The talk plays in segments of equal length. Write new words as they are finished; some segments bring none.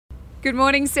Good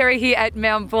morning, Sarah here at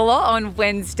Mount Buller on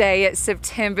Wednesday,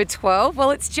 September 12.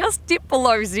 Well, it's just dipped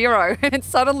below zero and it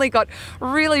suddenly got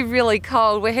really, really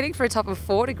cold. We're heading for a top of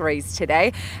 4 degrees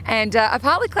today and a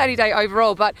partly cloudy day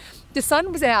overall, but the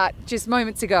sun was out just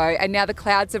moments ago and now the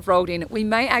clouds have rolled in. We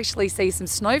may actually see some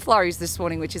snow flurries this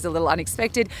morning, which is a little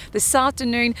unexpected. This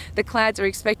afternoon, the clouds are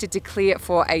expected to clear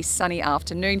for a sunny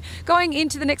afternoon. Going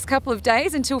into the next couple of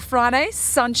days until Friday,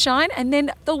 sunshine, and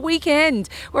then the weekend,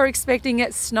 we're expecting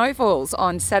snowfalls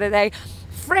on Saturday.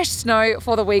 Fresh snow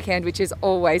for the weekend, which is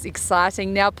always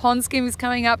exciting. Now, pond skim is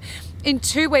coming up in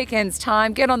 2 weekends'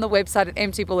 time. Get on the website at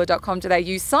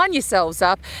mtbuller.com.au, sign yourselves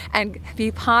up and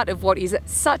be part of what is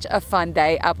such a fun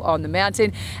day up on the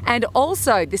mountain. And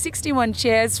also, the 61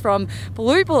 chairs from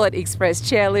Blue Bullet Express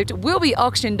Chairlift will be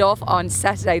auctioned off on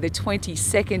Saturday, the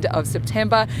 22nd of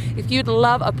September. If you'd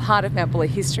love a part of Mount Buller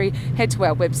history, head to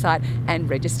our website and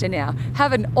register now.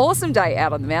 Have an awesome day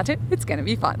out on the mountain. It's going to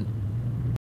be fun.